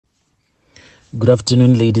Good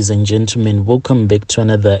afternoon, ladies and gentlemen. Welcome back to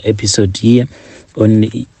another episode here on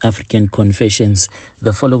African Confessions.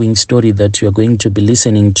 The following story that you are going to be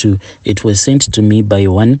listening to, it was sent to me by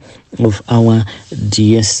one of our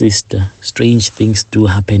dear sister. Strange things do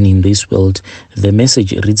happen in this world. The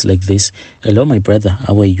message reads like this. Hello, my brother.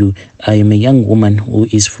 How are you? I am a young woman who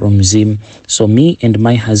is from Zim. So me and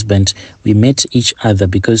my husband, we met each other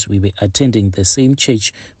because we were attending the same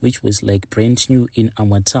church, which was like brand new in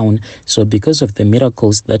our town. So because of the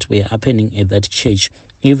miracles that were happening at that church,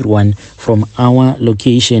 everyone from our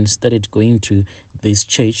location started going to this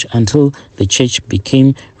church until the church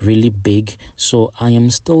became really big. So I am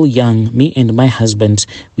still young. Me and my husband,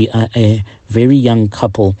 we are a very young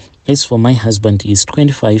couple. As for my husband, he is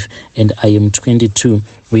 25 and I am 22.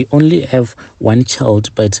 We only have one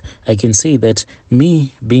child, but I can say that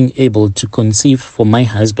me being able to conceive for my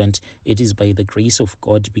husband, it is by the grace of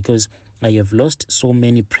God, because I have lost so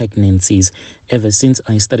many pregnancies ever since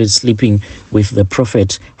I started sleeping with the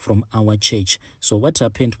prophet from our church. So what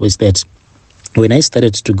happened was that when I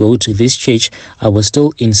started to go to this church, I was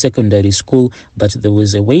still in secondary school, but there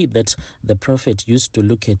was a way that the prophet used to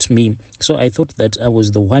look at me. So I thought that I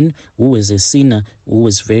was the one who was a sinner, who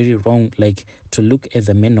was very wrong, like to look at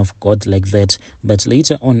the man of God like that. But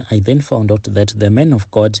later on, I then found out that the man of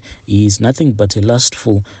God is nothing but a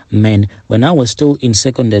lustful man. When I was still in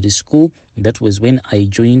secondary school, that was when I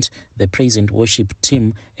joined the praise and worship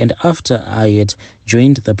team. And after I had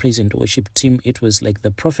joined the praise and worship team, it was like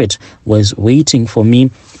the prophet was waiting for me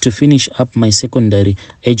to finish up my secondary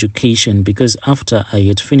education, because after I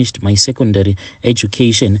had finished my secondary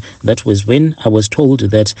education, that was when I was told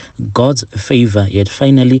that God's favor had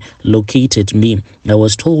finally located me. I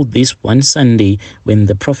was told this one Sunday when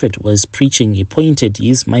the prophet was preaching. He pointed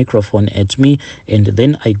his microphone at me, and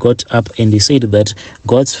then I got up and he said that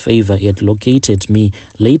God's favor had located me.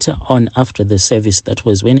 Later on, after the service, that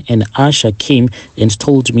was when an usher came and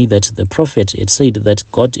told me that the prophet had said that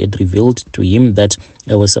God had revealed to him that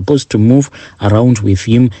I was supposed to move around with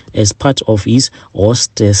him as part of his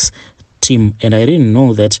hostess team. And I didn't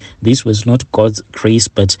know that this was not God's grace,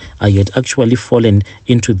 but I had actually fallen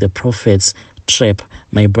into the prophet's trap,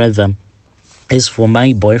 my brother. As for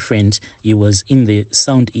my boyfriend, he was in the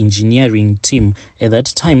sound engineering team. At that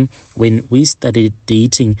time, when we started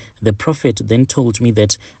dating, the prophet then told me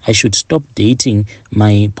that I should stop dating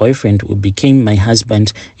my boyfriend who became my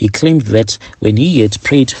husband. He claimed that when he had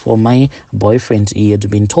prayed for my boyfriend, he had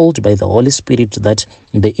been told by the Holy Spirit that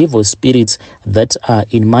the evil spirits that are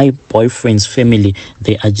in my boyfriend's family,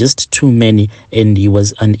 they are just too many, and he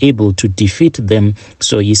was unable to defeat them.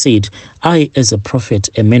 So he said, I, as a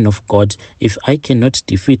prophet, a man of God, if I cannot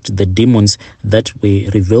defeat the demons that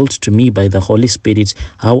were revealed to me by the Holy Spirit,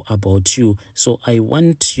 how about you? So I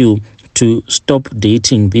want you to stop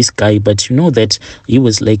dating this guy. But you know that he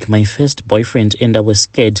was like my first boyfriend, and I was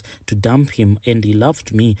scared to dump him, and he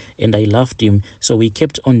loved me and I loved him. So we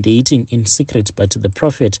kept on dating in secret. But the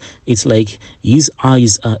prophet, it's like his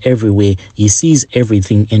eyes are everywhere. He sees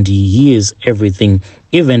everything and he hears everything.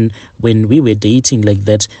 Even when we were dating like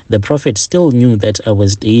that, the prophet still knew that I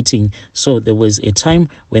was dating. So there was a time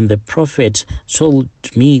when the prophet told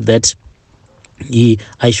me that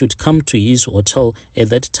I should come to his hotel. At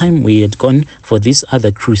that time, we had gone for this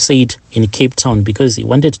other crusade in Capetown, because he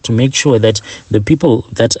wanted to make sure that the people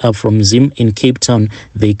that are from Zim in Capetown,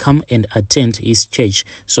 they come and attend his church.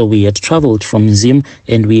 So we had traveled from Zim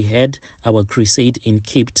and we had our crusade in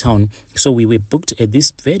Capetown. So we were booked at this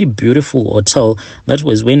very beautiful hotel. That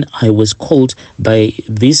was when I was called by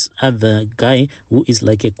this other guy who is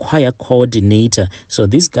like a choir coordinator. So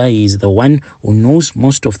this guy is the one who knows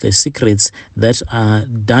most of the secrets that are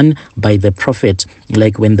done by the prophet.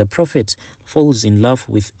 Like when the prophet falls in love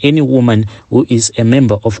with any woman who is a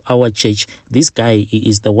member of our church, this guy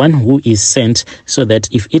is the one who is sent, so that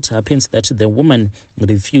if it happens that the woman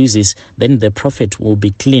refuses, then the prophet will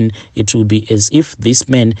be clean. It will be as if this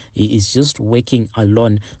man, he is just working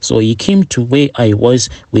alone. So he came to where I was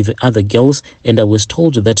with the other girls, and I was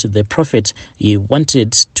told that the prophet, he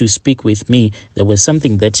wanted to speak with me. There was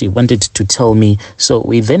something that he wanted to tell me. So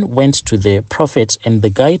we then went to the prophet, and the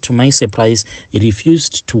guy, to my surprise, he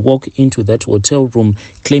refused to walk into that hotel room,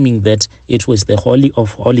 claiming that it was the Holy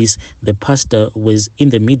of Holies. The pastor was in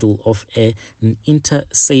the middle of an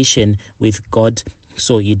intercession with God,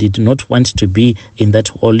 so he did not want to be in that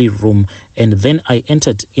holy room. And then I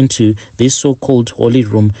entered into this so-called holy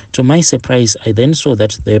room. To my surprise, I then saw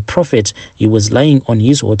that the prophet, he was lying on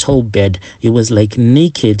his hotel bed. He was like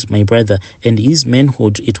naked, my brother, and his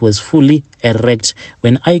manhood, it was fully erect.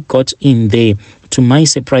 When I got in there, to my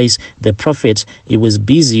surprise, the prophet, he was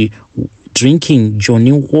busy drinking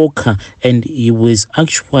Johnny Walker, and he was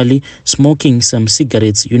actually smoking some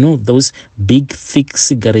cigarettes, those big thick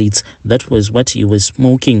cigarettes. That was what he was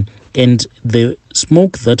smoking, and the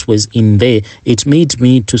smoke that was in there, it made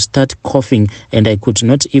me to start coughing, and I could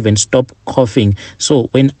not even stop coughing. So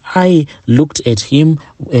when I looked at him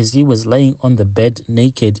as he was lying on the bed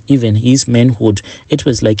naked, even his manhood, it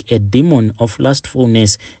was like a demon of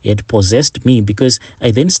lustfulness had possessed me, because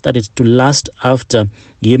I then started to lust after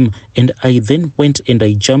him, and I then went and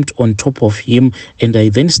I jumped on top of him, and I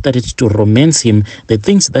then started to romance him. The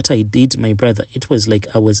things that I did, my brother, it was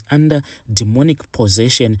like I was under demonic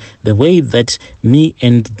possession. The way that me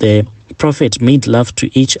and the prophet made love to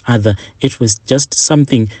each other, it was just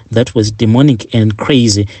something that was demonic and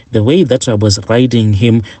crazy. The way that I was riding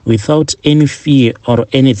him without any fear or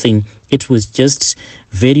anything, it was just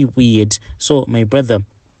very weird. So my brother,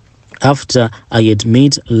 after I had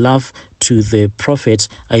made love to the prophet,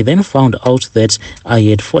 I then found out that I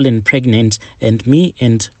had fallen pregnant, and me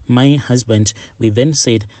and my husband, we then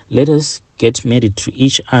said, let us get married to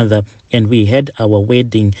each other, and we had our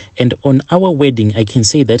wedding. And on our wedding, I can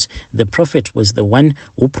say that the prophet was the one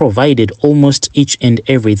who provided almost each and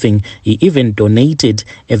everything. He even donated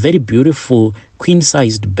a very beautiful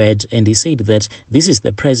queen-sized bed, and he said that this is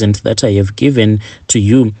the present that I have given to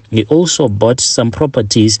you. He also bought some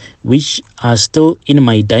properties which are still in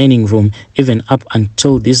my dining room even up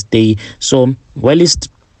until this day. So whilst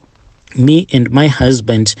me and my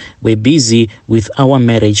husband were busy with our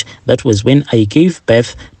marriage, that was when I gave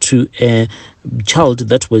birth to a child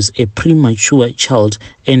that was a premature child.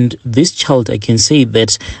 And this child, I can say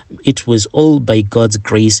that it was all by God's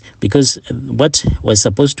grace, because what was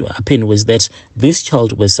supposed to happen was that this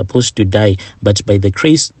child was supposed to die, but by the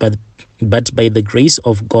grace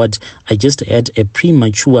of God, I just had a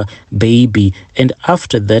premature baby. And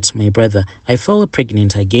after that, my brother, I fell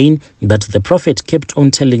pregnant again, but the prophet kept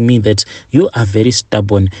on telling me that you are very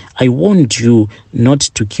stubborn. I warned you not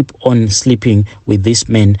to keep on sleeping with this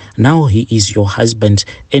man. Now he is your husband.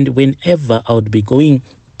 And whenever I would be going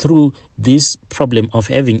through this problem of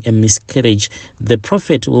having a miscarriage, the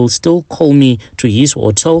prophet will still call me to his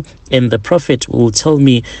hotel, and the prophet will tell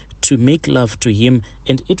me to make love to him.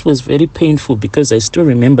 And it was very painful, because I still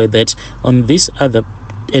remember that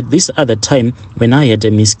at this other time, when I had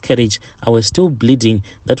a miscarriage, I was still bleeding.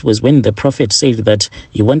 That was when the prophet said that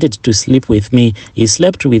he wanted to sleep with me. He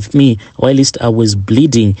slept with me whilst I was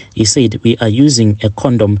bleeding. He said, we are using a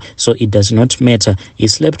condom, so it does not matter. He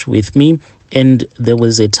slept with me. And there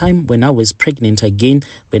was a time when I was pregnant again,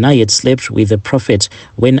 when I had slept with the prophet.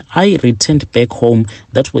 When I returned back home,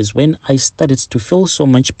 that was when I started to feel so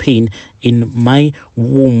much pain in my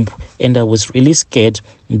womb, and I was really scared.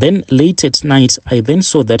 Then late at night, I then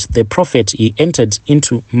saw that the prophet, he entered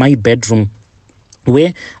into my bedroom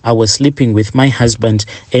where I was sleeping with my husband.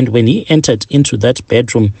 And when he entered into that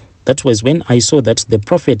bedroom, that was when I saw that the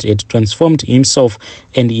prophet had transformed himself,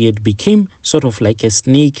 and he had become sort of like a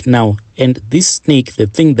snake now. And this snake, the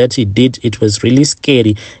thing that he did, it was really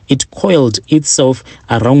scary. It coiled itself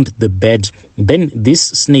around the bed. Then this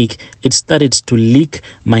snake, it started to lick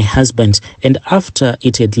my husband. And after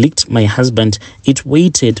it had licked my husband, it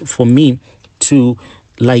waited for me to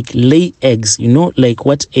lay eggs, like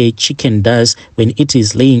what a chicken does when it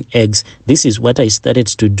is laying eggs. This is what I started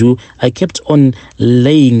to do. I kept on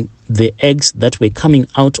laying the eggs that were coming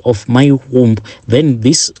out of my womb. Then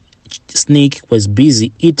this snake was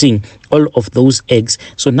busy eating all of those eggs.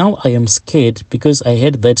 So now I am scared, because I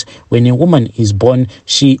heard that when a woman is born,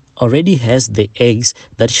 she already has the eggs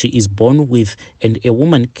that she is born with, and a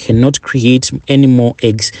woman cannot create any more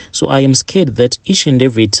eggs. So I am scared that each and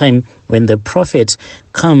every time when the prophet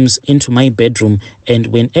comes into my bedroom, and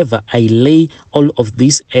whenever I lay all of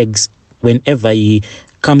these eggs, whenever he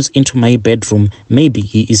comes into my bedroom, maybe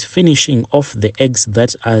he is finishing off the eggs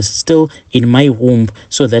that are still in my womb,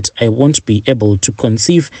 so that I won't be able to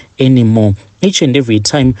conceive anymore. Each and every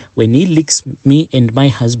time when he licks me and my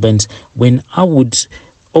husband, when I would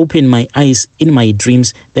open my eyes in my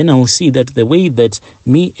dreams, then I'll see that the way that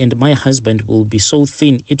me and my husband will be so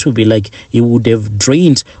thin, it will be like he would have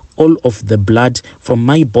drained all of the blood from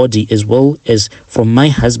my body as well as from my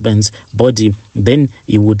husband's body. Then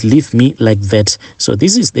he would leave me like that. So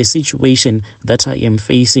this is the situation that I am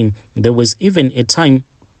facing. There was even a time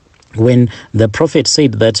when the prophet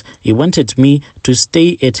said that he wanted me to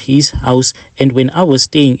stay at his house. And when I was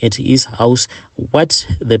staying at his house, what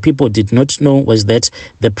the people did not know was that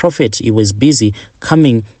the prophet, he was busy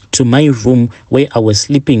coming to my room where I was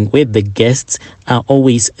sleeping, where the guests are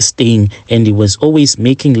always staying, and he was always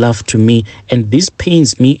making love to me. And this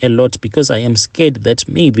pains me a lot because I am scared that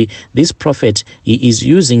maybe this prophet, he is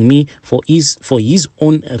using me for his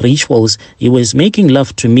own rituals. He was making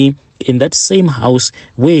love to me in that same house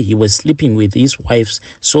where he was sleeping with his wives.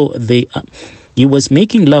 So he was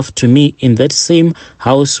making love to me in that same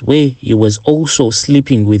house where he was also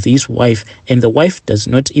sleeping with his wife, and the wife does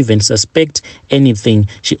not even suspect anything.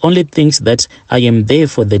 She only thinks that I am there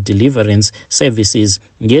for the deliverance services.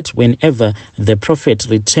 Yet whenever the prophet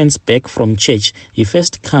returns back from church, he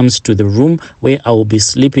first comes to the room where I will be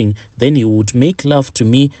sleeping. Then he would make love to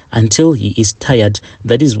me until he is tired.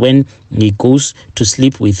 That is when he goes to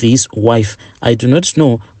sleep with his wife. I do not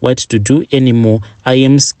know what to do anymore. I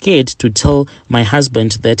am scared to tell my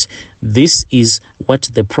husband that this is what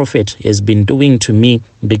the prophet has been doing to me,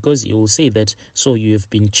 because he will say that, so you have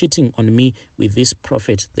been cheating on me with this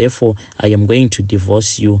prophet, therefore I am going to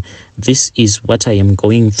divorce you. This is what I am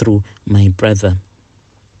going through, my brother.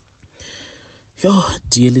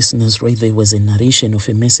 Dear listeners, right there was a narration of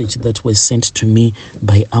a message that was sent to me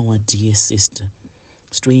by our dear sister.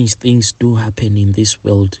 Strange things do happen in this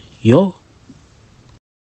world.